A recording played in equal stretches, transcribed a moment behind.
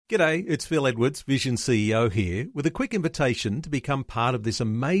G'day, it's Phil Edwards, Vision CEO here, with a quick invitation to become part of this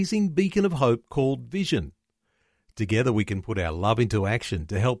amazing beacon of hope called Vision. Together we can put our love into action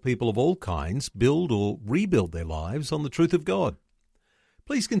to help people of all kinds build or rebuild their lives on the truth of God.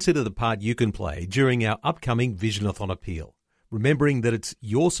 Please consider the part you can play during our upcoming Visionathon appeal, remembering that it's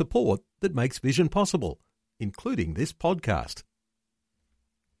your support that makes Vision possible, including this podcast.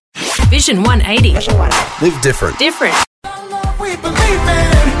 Vision 180. Live different.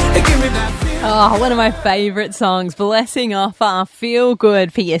 Oh, one of my favourite songs, Blessing Off our Feel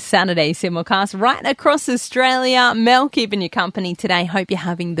Good for your Saturday simulcast right across Australia. Mel keeping you company today. Hope you're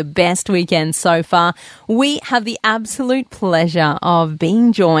having the best weekend so far. We have the absolute pleasure of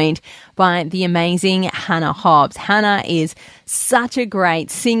being joined by the amazing Hannah Hobbs. Hannah is such a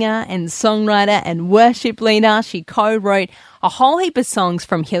great singer and songwriter and worship leader. She co-wrote a whole heap of songs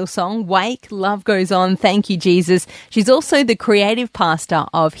from Hillsong, Wake, Love Goes On, Thank You Jesus. She's also the creative pastor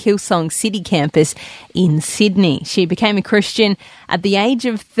of Hillsong City Campus in Sydney. She became a Christian at the age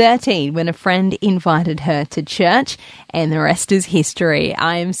of 13 when a friend invited her to church, and the rest is history.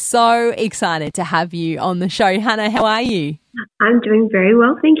 I am so excited to have you on the show. Hannah, how are you? I'm doing very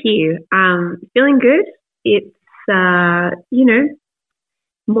well, thank you. Feeling good. It's,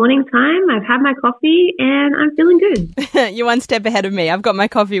 morning time. I've had my coffee and I'm feeling good. You're one step ahead of me. I've got my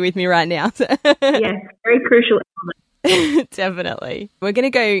coffee with me right now. Yes, very crucial element. Definitely. We're going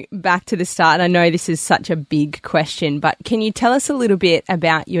to go back to the start. I know this is such a big question, but can you tell us a little bit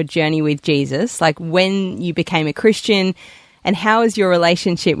about your journey with Jesus, like when you became a Christian, and how has your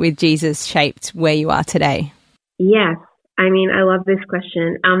relationship with Jesus shaped where you are today? Yes. I mean, I love this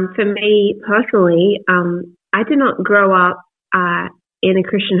question. For me personally, I did not grow up in a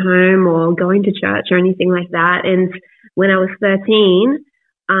Christian home or going to church or anything like that. And when I was 13,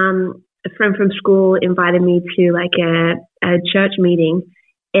 a friend from school invited me to like a church meeting,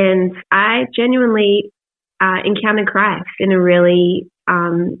 and I genuinely encountered Christ in a really,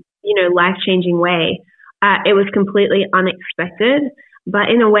 life-changing way. It was completely unexpected,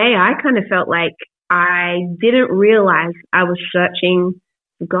 but in a way I kind of felt like I didn't realize I was searching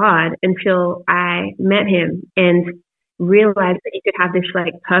for God until I met him and realized that you could have this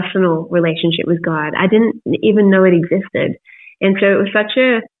like personal relationship with God. I didn't even know it existed. And so it was such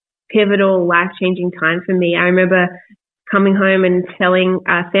a pivotal, life-changing time for me. I remember coming home and telling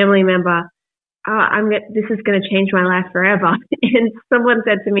a family member, this is going to change my life forever. And someone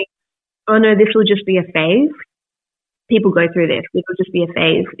said to me, oh no, this will just be a phase. People go through this. It will just be a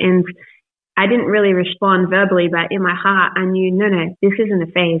phase. And I didn't really respond verbally, but in my heart, I knew, no, this isn't a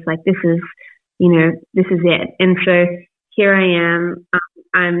phase. Like this is it. And so here I am.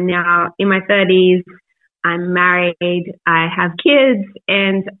 I'm now in my 30s. I'm married. I have kids,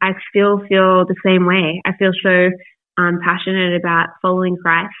 and I still feel the same way. I feel so passionate about following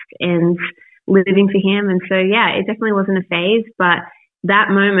Christ and living for him. And so, yeah, it definitely wasn't a phase, but that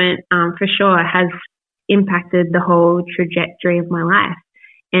moment for sure has impacted the whole trajectory of my life.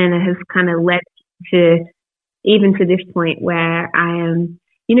 And it has kind of led to even to this point where I am,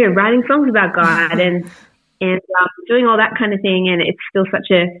 writing songs about God and doing all that kind of thing. And it's still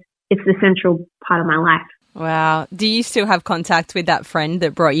it's the central part of my life. Wow. Do you still have contact with that friend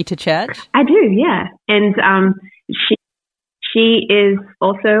that brought you to church? I do, yeah. And she is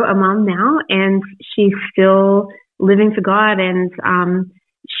also a mom now, and she's still living for God, and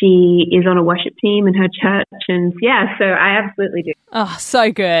she is on a worship team in her church, and yeah, so I absolutely do. Oh,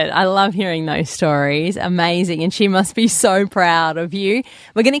 so good. I love hearing those stories. Amazing. And she must be so proud of you.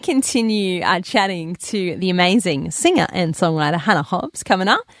 We're going to continue chatting to the amazing singer and songwriter Hannah Hobbs coming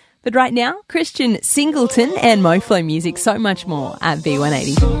up. But right now, Christian Singleton and MoFlo Music, so much more at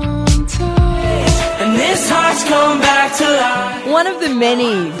V180. And this heart's come back to life. One of the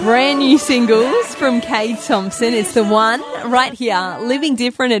many brand new singles from Kate Thompson. It's the one right here, Living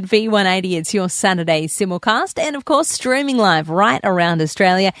Different at V180. It's your Saturday simulcast and, of course, streaming live right around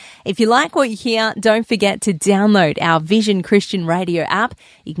Australia. If you like what you hear, don't forget to download our Vision Christian Radio app.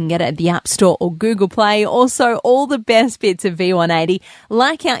 You can get it at the App Store or Google Play. Also, all the best bits of V180,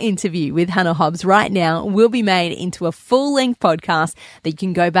 like our interview with Hannah Hobbs right now, will be made into a full-length podcast that you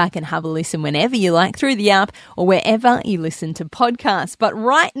can go back and have a listen whenever you like through the app or wherever you listen to podcasts. But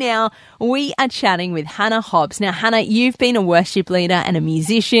right now, we are chatting with Hannah Hobbs. Now, Hannah, you've been a worship leader and a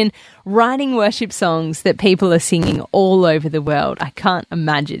musician, writing worship songs that people are singing all over the world. I can't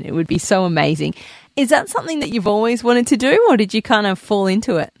imagine. It would be so amazing. Is that something that you've always wanted to do, or did you kind of fall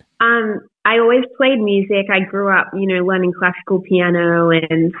into it? I always played music. I grew up, learning classical piano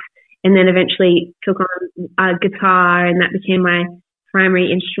and then eventually took on guitar, and that became my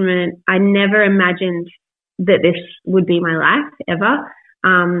primary instrument. I never imagined that this would be my life ever.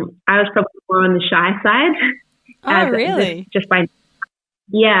 I was probably more on the shy side. Oh, really?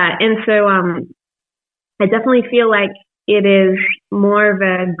 Yeah. And so I definitely feel like it is more of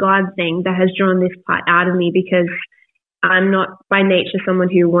a God thing that has drawn this part out of me, because I'm not by nature someone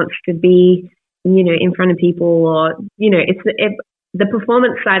who wants to be, in front of people, or, the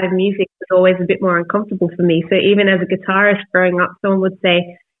performance side of music is always a bit more uncomfortable for me. So even as a guitarist growing up, someone would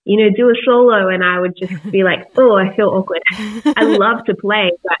say, do a solo, and I would just be like, oh, I feel awkward. I love to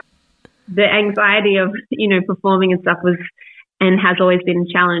play, but the anxiety of, performing and stuff was and has always been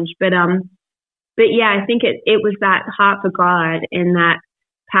a challenge. But yeah, I think it was that heart for God and that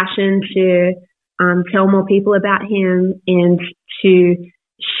passion to tell more people about Him and to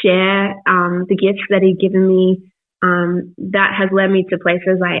share the gifts that He'd given me. That has led me to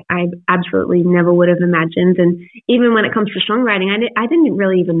places I absolutely never would have imagined. And even when it comes to songwriting, I didn't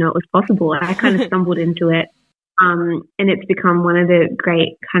really even know it was possible. I kind of stumbled into it. And it's become one of the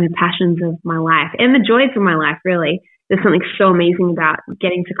great kind of passions of my life and the joys of my life, really. There's something so amazing about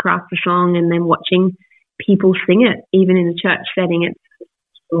getting to craft a song and then watching people sing it, even in a church setting. It's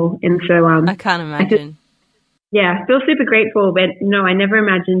cool. And so I can't imagine. I feel super grateful, but no, I never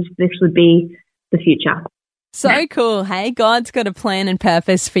imagined this would be the future. So cool, hey? God's got a plan and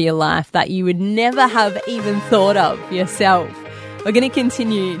purpose for your life that you would never have even thought of yourself. We're going to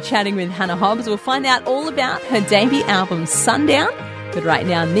continue chatting with Hannah Hobbs. We'll find out all about her debut album, Sundown. But right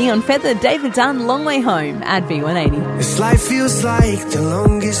now, Neon Feather, David Dunn, Long Way Home at V180. This life feels like the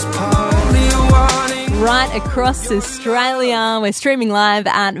longest part. Right across Australia, we're streaming live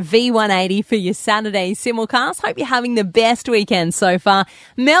at V180 for your Saturday simulcast. Hope you're having the best weekend so far.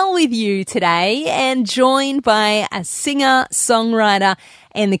 Mel with you today, and joined by a singer, songwriter,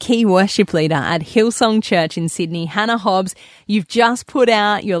 and the key worship leader at Hillsong Church in Sydney, Hannah Hobbs. You've just put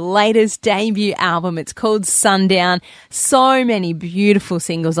out your latest debut album. It's called Sundown. So many beautiful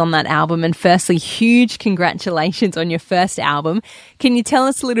singles on that album. And firstly, huge congratulations on your first album. Can you tell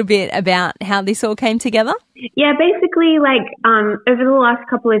us a little bit about how this all came together? Yeah, basically, over the last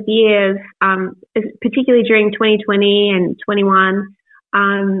couple of years, particularly during 2020 and 21,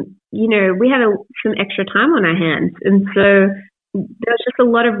 we had some extra time on our hands. And so there was just a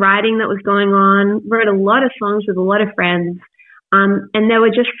lot of writing that was going on, wrote a lot of songs with a lot of friends. And there were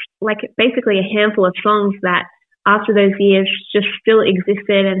just basically a handful of songs that after those years just still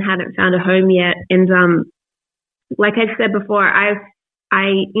existed and hadn't found a home yet. And like I said before, I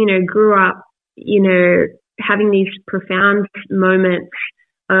grew up, having these profound moments,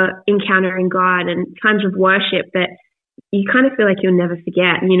 encountering God and times of worship that you kind of feel like you'll never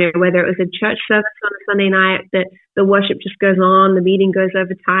forget, whether it was a church service on a Sunday night, that the worship just goes on, the meeting goes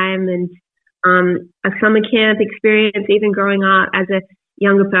over time, and a summer camp experience, even growing up as a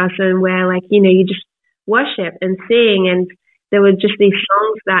younger person where you just worship and sing, and there were just these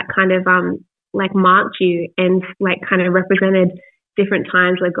songs that kind of marked you and kind of represented different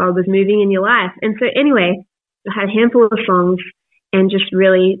times where God was moving in your life. And so anyway, I had a handful of songs and just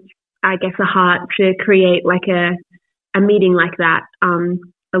really, I guess, a heart to create a meeting like that,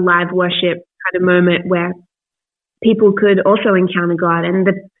 a live worship kind of moment where people could also encounter God. And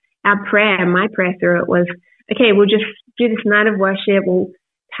my prayer through it was, okay, we'll just do this night of worship. We'll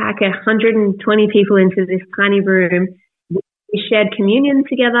pack 120 people into this tiny room. We shared communion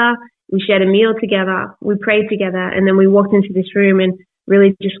together. We shared a meal together. We prayed together. And then we walked into this room and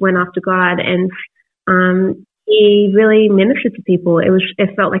really just went after God. And He really ministered to people.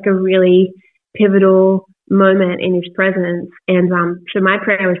 It felt like a really pivotal moment in His presence. And so my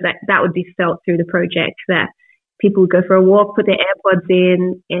prayer was that would be felt through the project, that people would go for a walk, put their AirPods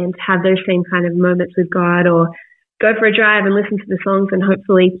in, and have those same kind of moments with God, or go for a drive and listen to the songs and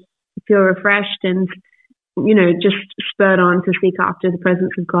hopefully feel refreshed and, just spurred on to seek after the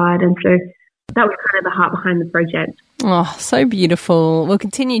presence of God. And so that was kind of the heart behind the project. Oh, so beautiful. We'll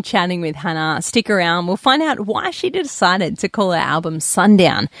continue chatting with Hannah. Stick around. We'll find out why she decided to call her album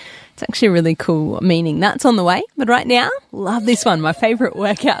Sundown. It's actually a really cool meaning. That's on the way. But right now, love this one. My favourite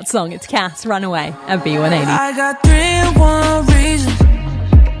workout song. It's Cass, Runaway at V180. I got 3 reasons.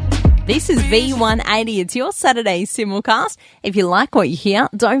 This is V180. It's your Saturday simulcast. If you like what you hear,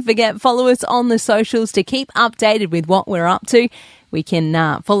 don't forget, follow us on the socials to keep updated with what we're up to. We can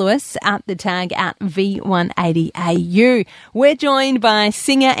follow us at the tag at V180AU. We're joined by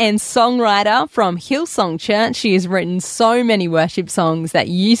singer and songwriter from Hillsong Church. She has written so many worship songs that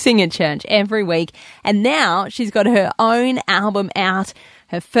you sing at church every week. And now she's got her own album out,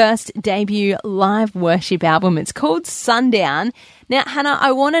 her first debut live worship album. It's called Sundown. Now, Hannah,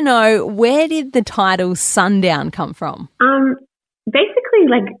 I want to know, where did the title Sundown come from? Basically,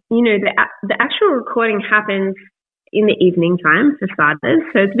 the actual recording happens in the evening time for starters.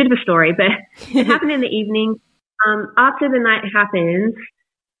 So it's a bit of a story, but it happened in the evening. After the night happened,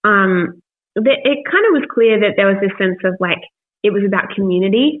 it kind of was clear that there was this sense of like, it was about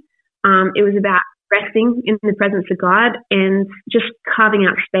community. It was about resting in the presence of God and just carving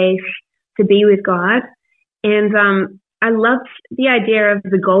out space to be with God. And I loved the idea of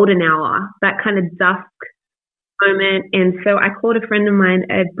the golden hour, that kind of dusk moment. And so I called a friend of mine,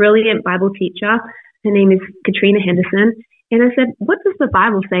 a brilliant Bible teacher. Her name is Katrina Henderson. And I said, what does the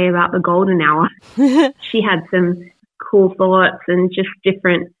Bible say about the golden hour? She had some cool thoughts and just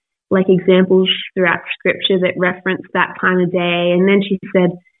different like examples throughout scripture that referenced that time of day. And then she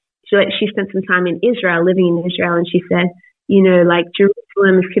said, she spent some time in Israel, living in Israel. And she said, you know, like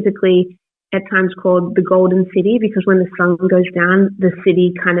Jerusalem is typically at times called the Golden City because when the sun goes down, the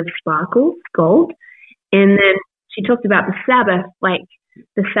city kind of sparkles gold. And then she talked about the Sabbath, like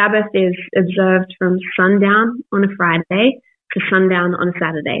the Sabbath is observed from sundown on a Friday to sundown on a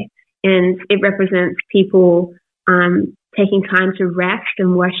Saturday. And it represents people taking time to rest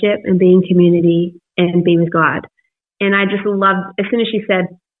and worship and be in community and be with God. And I just loved, as soon as she said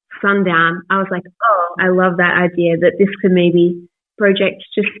sundown, I was like, oh, I love that idea that this could maybe project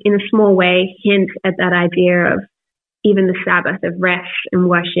just in a small way, hint at that idea of even the Sabbath of rest and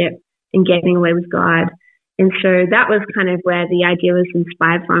worship and getting away with God. And so that was kind of where the idea was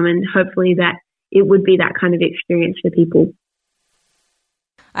inspired from, and hopefully that it would be that kind of experience for people.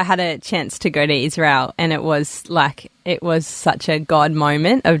 I had a chance to go to Israel, and it was such a God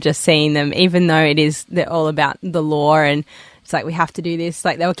moment of just seeing them, even though they're all about the law and it's like we have to do this.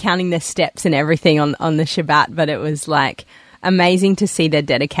 Like they were counting their steps and everything on the Shabbat, but it was like amazing to see their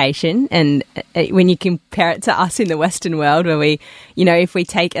dedication. And when you compare it to us in the Western world, where we, you know, if we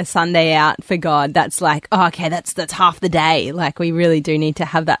take a Sunday out for God, that's like, oh, okay, that's half the day. Like we really do need to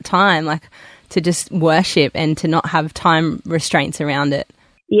have that time, like to just worship and to not have time restraints around it.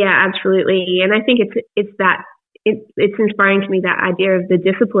 Yeah, absolutely. And I think it's inspiring to me, that idea of the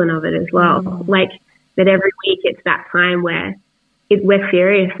discipline of it as well. Like that every week it's that time where we're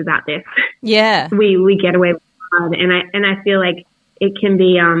serious about this. Yeah. We get away with God. And I feel like it can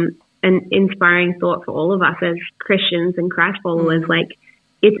be an inspiring thought for all of us as Christians and Christ followers. Like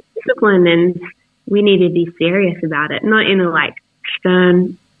it's discipline and we need to be serious about it, not in a like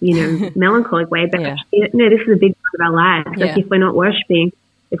stern, you know, melancholic way, but actually, no, this is a big part of our lives. Like if we're not worshiping,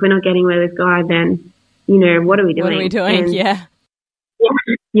 if we're not getting away with God, then, you know, what are we doing? What are we doing? And,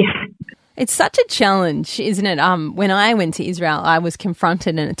 yeah. It's such a challenge, isn't it? When I went to Israel, I was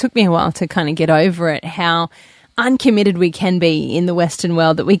confronted, and it took me a while to kind of get over it, how uncommitted we can be in the Western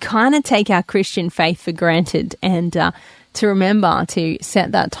world, that we kind of take our Christian faith for granted, and to remember to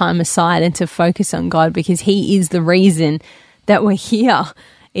set that time aside and to focus on God, because He is the reason that we're here.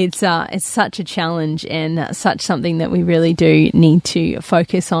 It's such a challenge and such something that we really do need to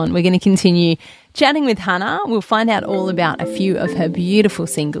focus on. We're going to continue chatting with Hannah. We'll find out all about a few of her beautiful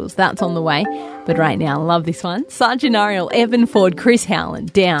singles. That's on the way. But right now, I love this one. Sergeant Ariel, Evan Ford, Chris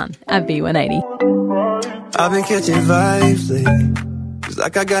Howland, Down at B180. I've been catching vibes lately. It's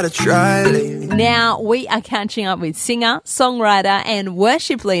like I gotta try lately. Now we are catching up with singer, songwriter and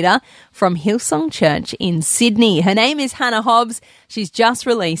worship leader from Hillsong Church in Sydney. Her name is Hannah Hobbs. She's just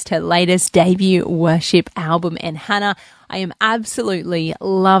released her latest debut worship album. And Hannah, I am absolutely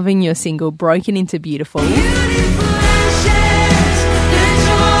loving your single, Broken Into Beautiful.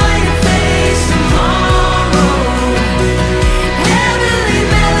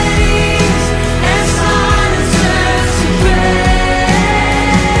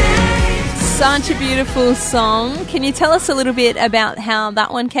 Such a beautiful song. Can you tell us a little bit about how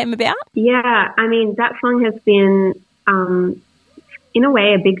that one came about? Yeah, I mean, that song has been, in a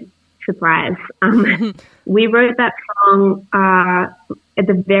way, a big surprise. We wrote that song at I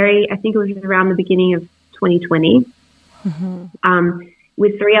think it was around the beginning of 2020,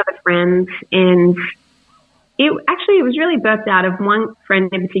 with three other friends. And it was really birthed out of one friend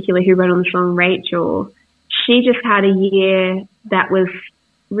in particular who wrote on the song, Rachel. She just had a year that was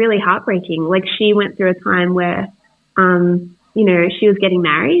really heartbreaking. Like she went through a time where, you know, she was getting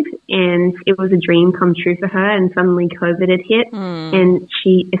married and it was a dream come true for her, and suddenly COVID had hit and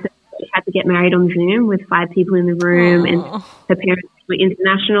she had to get married on Zoom with 5 people in the room. And her parents were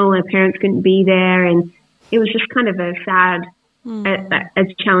international, her parents couldn't be there, and it was just kind of a sad,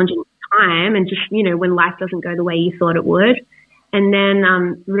 a challenging time, and just, you know, when life doesn't go the way you thought it would. And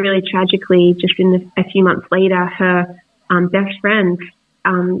then really tragically, just a few months later, her best friend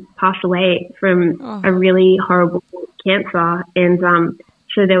passed away from a really horrible cancer. And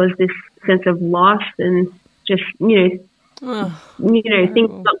so there was this sense of loss and just, things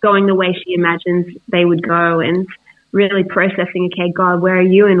not going the way she imagines they would go. And really processing, okay, God, where are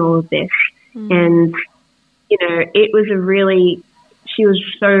you in all of this? And, you know, it was she was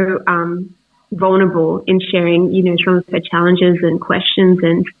so vulnerable in sharing, you know, some of her challenges and questions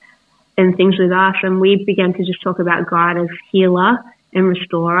and things with us. And we began to just talk about God as healer and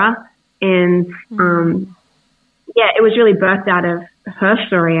restorer. And, it was really birthed out of her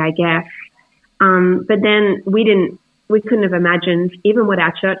story, I guess. But then we couldn't have imagined even what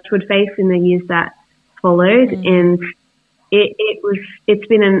our church would face in the years that followed. And it's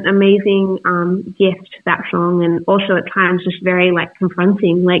been an amazing gift, that song, and also at times just very like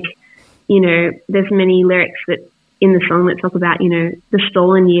confronting. Like, you know, there's many lyrics that in the song that talk about, you know, the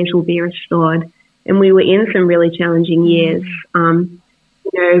stolen years will be restored. And we were in some really challenging years. You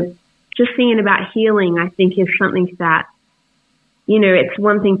know, just singing about healing, I think, is something that, you know, it's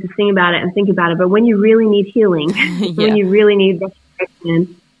one thing to sing about it and think about it, but when you really need healing, when you really need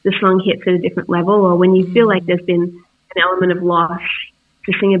restoration, the song hits at a different level. Or when you feel like there's been an element of loss,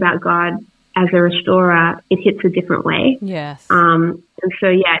 to sing about God as a restorer, it hits a different way. Yes. And so,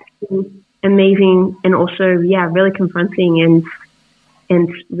 it's been amazing and also, really confronting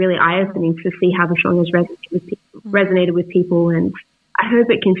and really eye-opening to see how the song has resonated with people. And I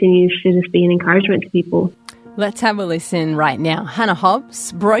hope it continues to just be an encouragement to people. Let's have a listen right now. Hannah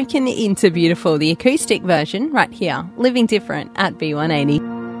Hobbs, Broken Into Beautiful, the acoustic version right here, Living Different at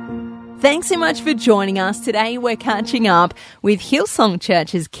B180. Thanks so much for joining us today. We're catching up with Hillsong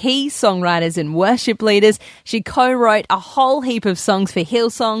Church's key songwriters and worship leaders. She co-wrote a whole heap of songs for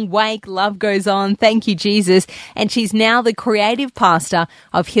Hillsong, Wake, Love Goes On, Thank You Jesus, and she's now the creative pastor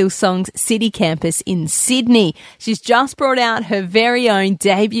of Hillsong's City Campus in Sydney. She's just brought out her very own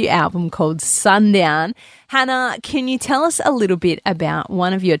debut album called Sundown. Hannah, can you tell us a little bit about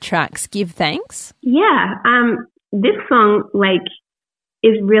one of your tracks, Give Thanks? Yeah, this song,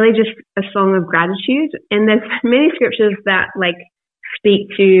 is really just a song of gratitude. And there's many scriptures that speak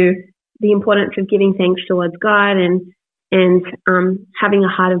to the importance of giving thanks towards God and having a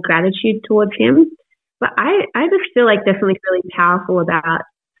heart of gratitude towards Him. But I just feel like there's something really powerful about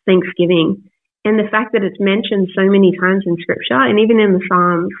Thanksgiving and the fact that it's mentioned so many times in Scripture and even in the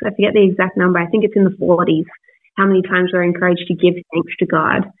Psalms. I forget the exact number. I think it's in the 40s, how many times we're encouraged to give thanks to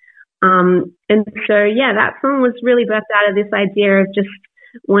God. And so, that song was really birthed out of this idea of just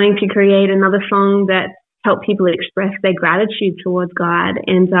wanting to create another song that helped people express their gratitude towards God.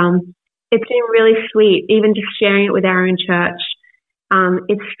 And it's been really sweet, even just sharing it with our own church.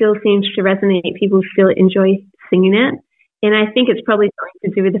 It still seems to resonate. People still enjoy singing it. And I think it's probably something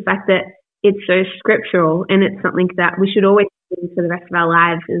to do with the fact that it's so scriptural, and it's something that we should always do for the rest of our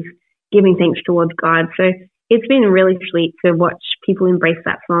lives, is giving thanks towards God. So it's been really sweet to watch people embrace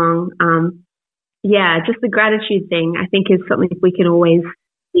that song. Just the gratitude thing, I think, is something we can always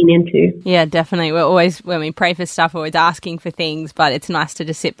lean into. Yeah, definitely. We're always, when we pray for stuff, we're always asking for things, but it's nice to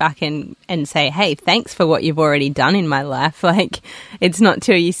just sit back and say, hey, thanks for what you've already done in my life. It's not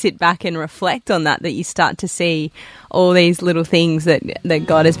till you sit back and reflect on that you start to see all these little things that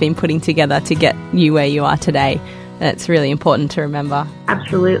God has been putting together to get you where you are today. That's really important to remember.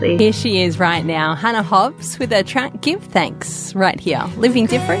 Absolutely. Here she is right now, Hannah Hobbs, with her track Give Thanks, right here, Living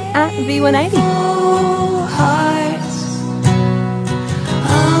Different at V180. Oh, hearts,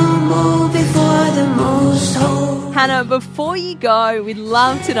 humble before the Most Holy. Hannah, before you go, we'd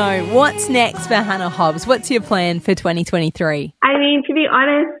love to know what's next for Hannah Hobbs. What's your plan for 2023? I mean, to be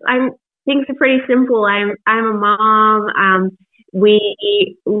honest, things are pretty simple. I'm a mom.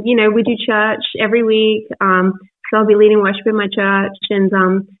 We do church every week. So I'll be leading worship in my church and,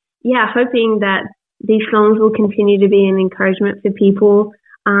 hoping that these songs will continue to be an encouragement for people,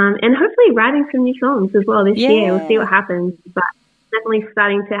 and hopefully writing some new songs as well this year. We'll see what happens, but definitely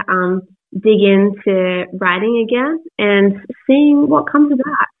starting to dig into writing again and seeing what comes of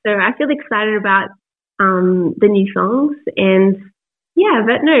that. So I feel excited about the new songs and,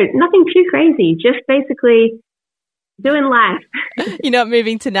 but no, nothing too crazy, just basically doing life. You're not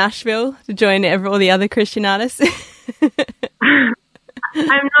moving to Nashville to join all the other Christian artists? I'm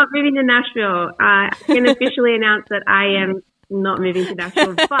not moving to Nashville. I can officially announce that I am not moving to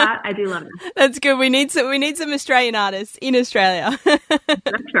Nashville, but I do love it. That's good. We need some Australian artists in Australia.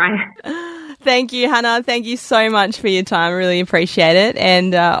 That's right. Thank you, Hannah. Thank you so much for your time. Really appreciate it,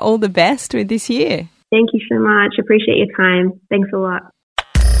 and all the best with this year. Thank you so much. Appreciate your time. Thanks a lot.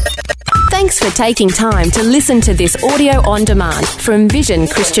 Thanks for taking time to listen to this audio on demand from Vision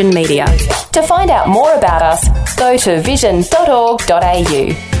Christian Media. To find out more about us, go to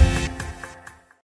vision.org.au.